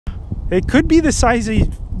It could be the size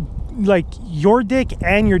of like your dick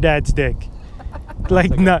and your dad's dick.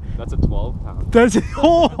 Like not. That's a 12-pound. That's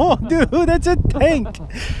oh, dude, that's a tank.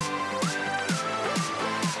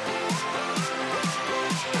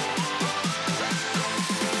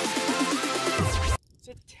 It's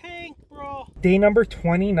a tank, bro. Day number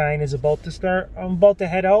 29 is about to start. I'm about to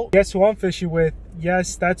head out. Guess who I'm fishing with?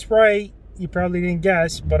 Yes, that's right. You probably didn't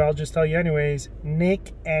guess, but I'll just tell you anyways.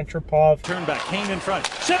 Nick Antropov. Turn back, Kane in front.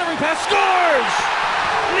 Centering pass, scores!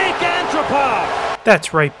 Nick Antropov!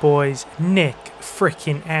 That's right, boys. Nick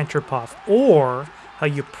frickin' Antropov. Or, how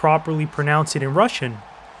you properly pronounce it in Russian,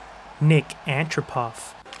 Nick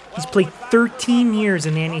Antropov. He's played 13 years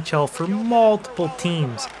in the NHL for multiple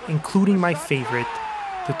teams, including my favorite,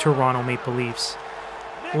 the Toronto Maple Leafs.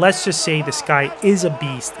 Let's just say this guy is a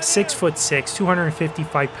beast. 6'6",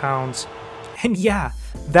 255 pounds. And yeah,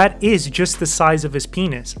 that is just the size of his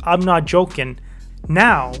penis. I'm not joking.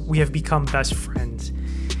 Now we have become best friends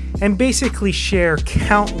and basically share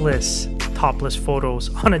countless topless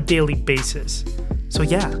photos on a daily basis. So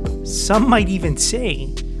yeah, some might even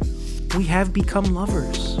say we have become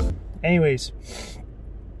lovers. Anyways,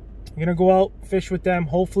 I'm gonna go out, fish with them.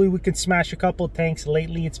 Hopefully we can smash a couple tanks.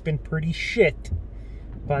 Lately it's been pretty shit.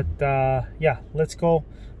 But yeah, let's go.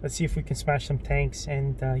 Let's see if we can smash some tanks.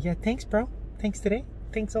 And yeah, thanks, bro. Thanks today.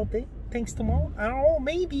 Thanks all day. Thanks tomorrow. I don't know,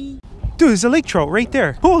 maybe. Dude, there's a lake trout right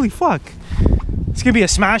there. Holy fuck. It's gonna be a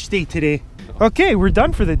smash day today. Okay, we're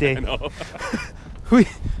done for the day. I know.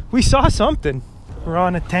 we saw something. We're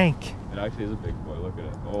on a tank. It actually is a big boy. Look at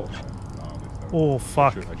it. Oh, oh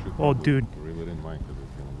fuck. I should Oh, dude. Reel it in mine because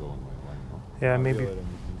it's gonna go in my line. No? Yeah,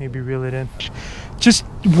 maybe reel it in. Just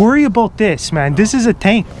worry about this, man. This is a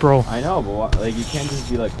tank, bro. I know, but what, like you can't just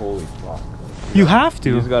be like, holy fuck. You have to.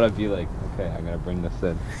 You just gotta be like, okay, I'm gonna bring this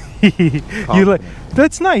in. You like?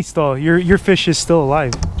 That's nice though. Your fish is still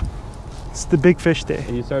alive. It's the big fish day.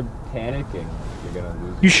 And you start panicking, you're gonna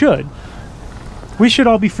lose. You should. We should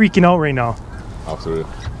all be freaking out right now. Absolutely.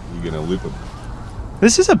 You're gonna loop him.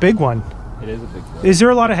 This is a big one. It is a big one. Is there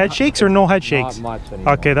a lot of head shakes or no head shakes? Not much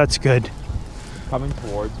anymore. Okay, that's good. Coming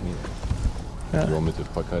towards me. Yeah. You want me to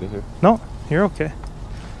fuck out of here? No, you're okay.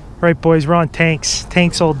 Right, boys, we're on tanks.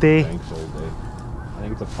 Tanks all day. Thanks all day. I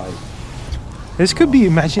think it's a pipe. This could be,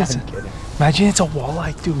 imagine it's a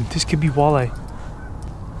walleye, dude. This could be walleye.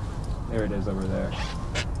 There it is over there.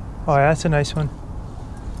 Oh, yeah, that's a nice one.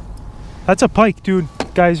 That's a pike, dude.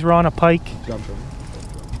 Guys, we're on a pike. Jumping.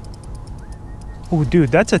 Oh, dude,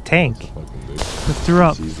 that's a tank. That's Lift her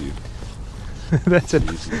up. easy. That's a...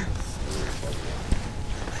 Easy.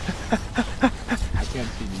 I can't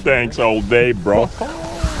see you. Thanks all day, bro.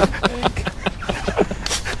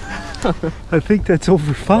 I think that's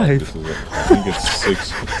over 5. This is I think it's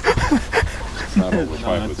 6. It's not over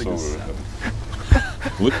 5, it's over.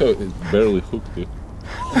 Look how it's barely hooked it.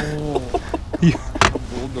 Oh,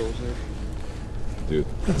 bulldozer. Dude.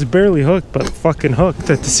 It's barely hooked, but fucking hooked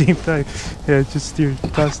at the same time. Yeah, just here,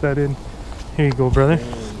 toss that in. Here you go, brother.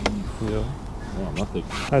 Yeah. No, nothing.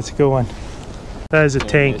 That's a good one. That is a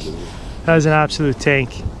tank. That is an absolute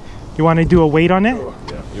tank. You want to do a weight on it? Yeah.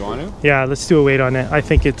 You want to? Yeah, let's do a weight on it. I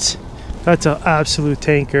think that's an absolute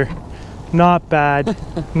tanker. Not bad,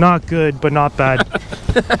 not good, but not bad.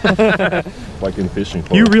 Like in fishing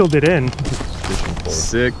pole. You reeled it in. Fishing pole.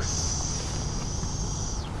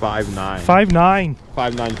 6'5'9". 5'9".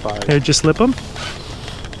 5'9'5". Here, just slip them,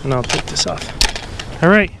 and I'll take this off. All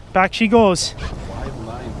right, back she goes.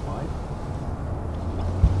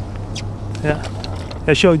 5'9'5". Yeah,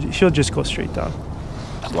 yeah. She'll just go straight down.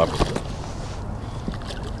 Slap it.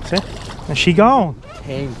 See? And she gone.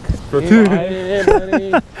 Tank. Dude.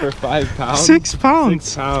 For 5 pounds. 6 pounds.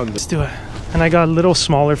 6 pounds. Let's do it. And I got a little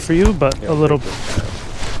smaller for you, but a little.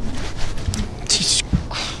 Jesus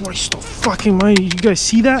Christ, oh fucking my! You guys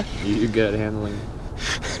see that? You good at handling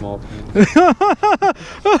small things.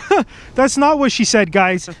 That's not what she said,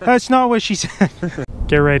 guys. That's not what she said.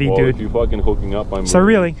 Get ready, Well, dude. if you fucking hooking up, I'm Start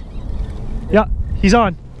reeling. Yeah, he's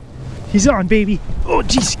on. He's on, baby. Oh,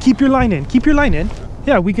 jeez. Keep your line in. Keep your line in.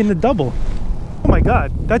 Yeah, we can double. Oh my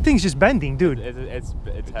god, that thing's just bending, dude. It's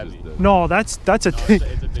heavy. No, that's a thing.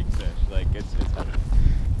 It's a big fish. Like it's heavy. All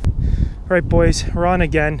right, boys, we're on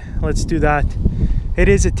again. Let's do that. It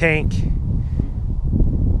is a tank.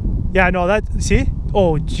 Yeah, no, that, see?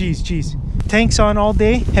 Oh, jeez. Tanks on all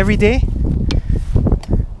day, every day.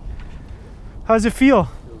 How's it feel?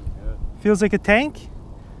 Feels like a tank?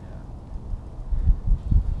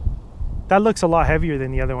 That looks a lot heavier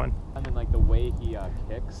than the other one. And then like the way he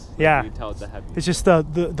kicks, yeah, you can tell it's a heavy. It's just the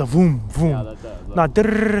voom. Yeah, Not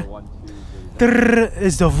drrr. Drrr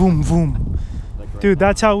is the voom. Like right Dude, now.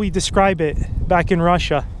 that's how we describe it back in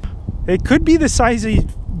Russia. It could be the size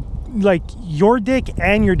of like your dick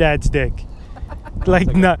and your dad's dick.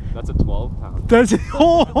 Like, That's a 12-pound. that's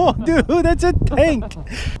oh, dude, that's a tank.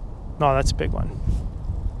 No, that's a big one.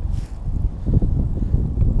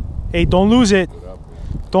 Hey, don't lose it.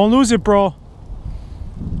 Don't lose it, bro.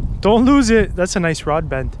 Don't lose it. That's a nice rod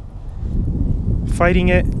bend. Fighting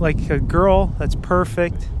it like a girl. That's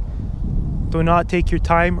perfect. Do not take your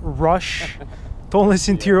time. Rush. Don't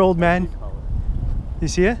listen to your old man. You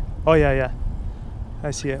see it? Oh, yeah, yeah.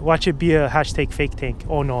 I see it. Watch it be a hashtag fake tank.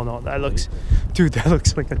 Oh, no, no. That looks... Dude, that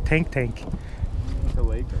looks like a tank. A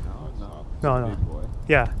Laker? No. No, no.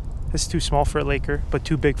 Yeah. It's too small for a Laker, but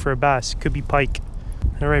too big for a bass. Could be pike.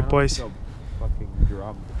 All right, boys. Fucking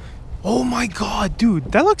drum. Oh my god,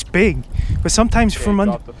 dude. That looks big. But sometimes from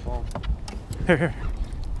under... Drop the phone. Here.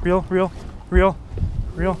 Reel.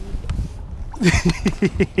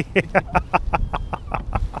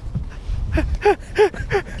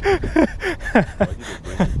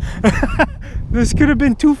 This could have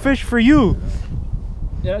been 2 fish for you.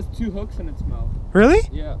 It has 2 hooks in its mouth. Really?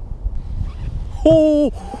 Yeah.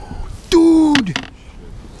 Oh, dude.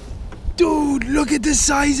 Dude, look at the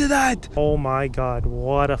size of that. Oh my god,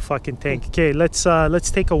 what a fucking tank. Okay, let's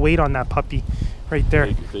take a weight on that puppy right there.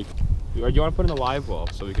 Do you want to put in a live well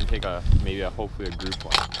so we can take hopefully a group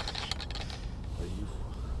one?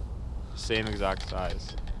 Same exact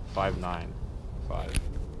size. 5'9".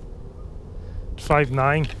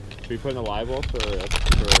 5'9". Should we put in a live well for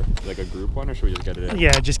like a group one, or should we just get it in?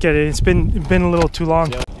 Yeah, just get it. It's been a little too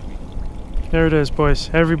long. Yeah. There it is, boys.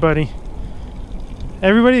 Everybody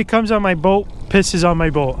that comes on my boat pisses on my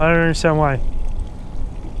boat. I don't understand why.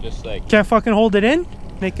 Just like... Can't fucking hold it in?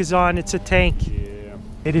 Nick is on. It's a tank. Yeah.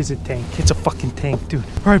 It is a tank. It's a fucking tank, dude.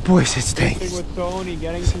 All right, boys. It's tanks. With Tony,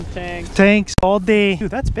 getting some tanks. Tanks all day.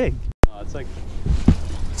 Dude, that's big. It's like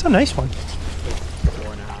It's a nice one.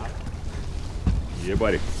 4.5. Yeah,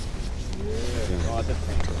 buddy. Yeah. Oh, that's a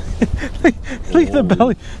tank. Look at the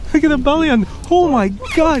belly. Look at the belly on. Oh my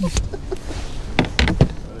god.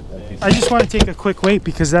 I just want to take a quick wait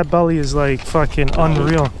because that belly is like fucking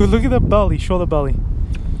unreal. Dude, look at the belly. Show the belly.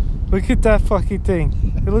 Look at that fucking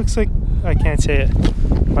thing. It looks like... I can't say it.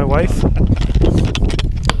 My wife.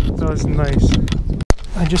 That was nice.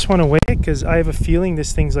 I just want to weigh it because I have a feeling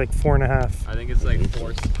this thing's like 4.5. I think it's like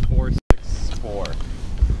 4.64.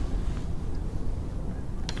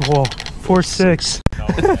 Whoa, 4.6. No.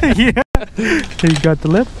 Yeah. You got the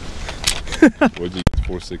lip? Where'd you get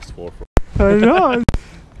 464 from? I know.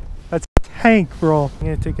 That's a tank, bro. I'm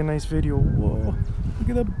gonna take a nice video. Whoa. Look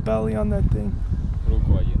at the belly on that thing.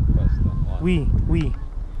 We.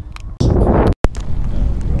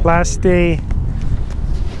 Last day.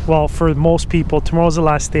 Well, for most people, tomorrow's the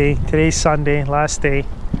last day. Today's Sunday, last day.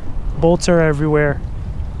 Boats are everywhere.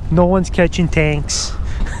 No one's catching tanks.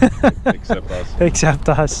 Except us. Except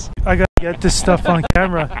us. I gotta get this stuff on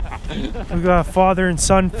camera. We got a father and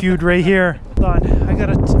son feud right here. Hold on, I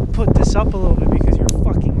gotta put this up a little bit because you're a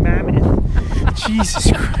fucking mammoth.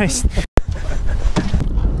 Jesus Christ.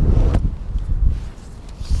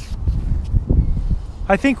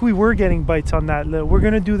 I think we were getting bites on that. We're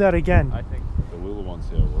gonna do that again. I think The little ones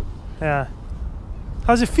here work. Yeah.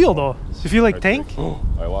 How's it feel though? Does it feel like tank?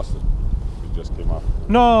 I lost it. It just came off.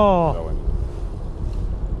 No. That one.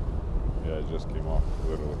 Yeah, it just came off,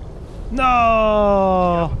 literally.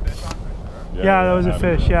 No. Yeah, that was a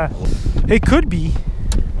fish, yeah. It could be.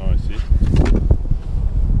 No, I see.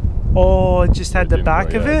 Oh, it just had the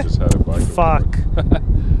back of it? Just had a back of it. Fuck.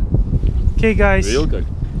 Okay, guys. Real good.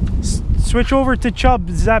 Switch over to chub.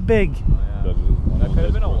 Is that big? That could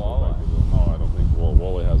have been a walleye. No, I don't think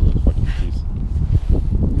walleye has a fucking piece.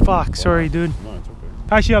 Fuck, sorry, dude. No, it's okay.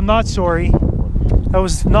 Actually, I'm not sorry. That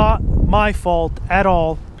was not my fault at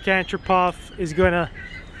all. Canterpuff is gonna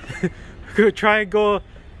try and go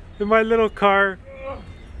in my little car.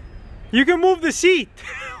 You can move the seat.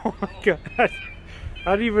 Oh my god. I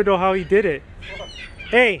don't even know how he did it.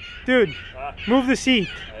 Hey, dude, move the seat.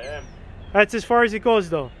 I am. That's as far as it goes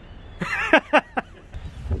though.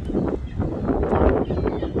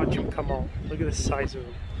 Watch him come out. Look at the size of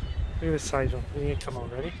him. Look at the size of him. He's gonna come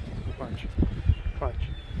out. Ready? Watch. Watch.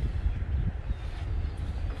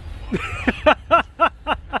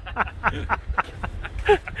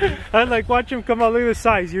 I'm like, watch him come out. Look at the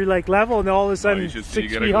size. You're like level, and then all of a sudden, you should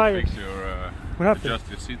 6 you feet higher. fix your, What happened? adjust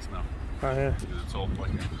your seats now. Oh, yeah. Because it's all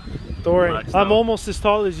fucking... Don't worry. Relax I'm now. almost as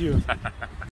tall as you.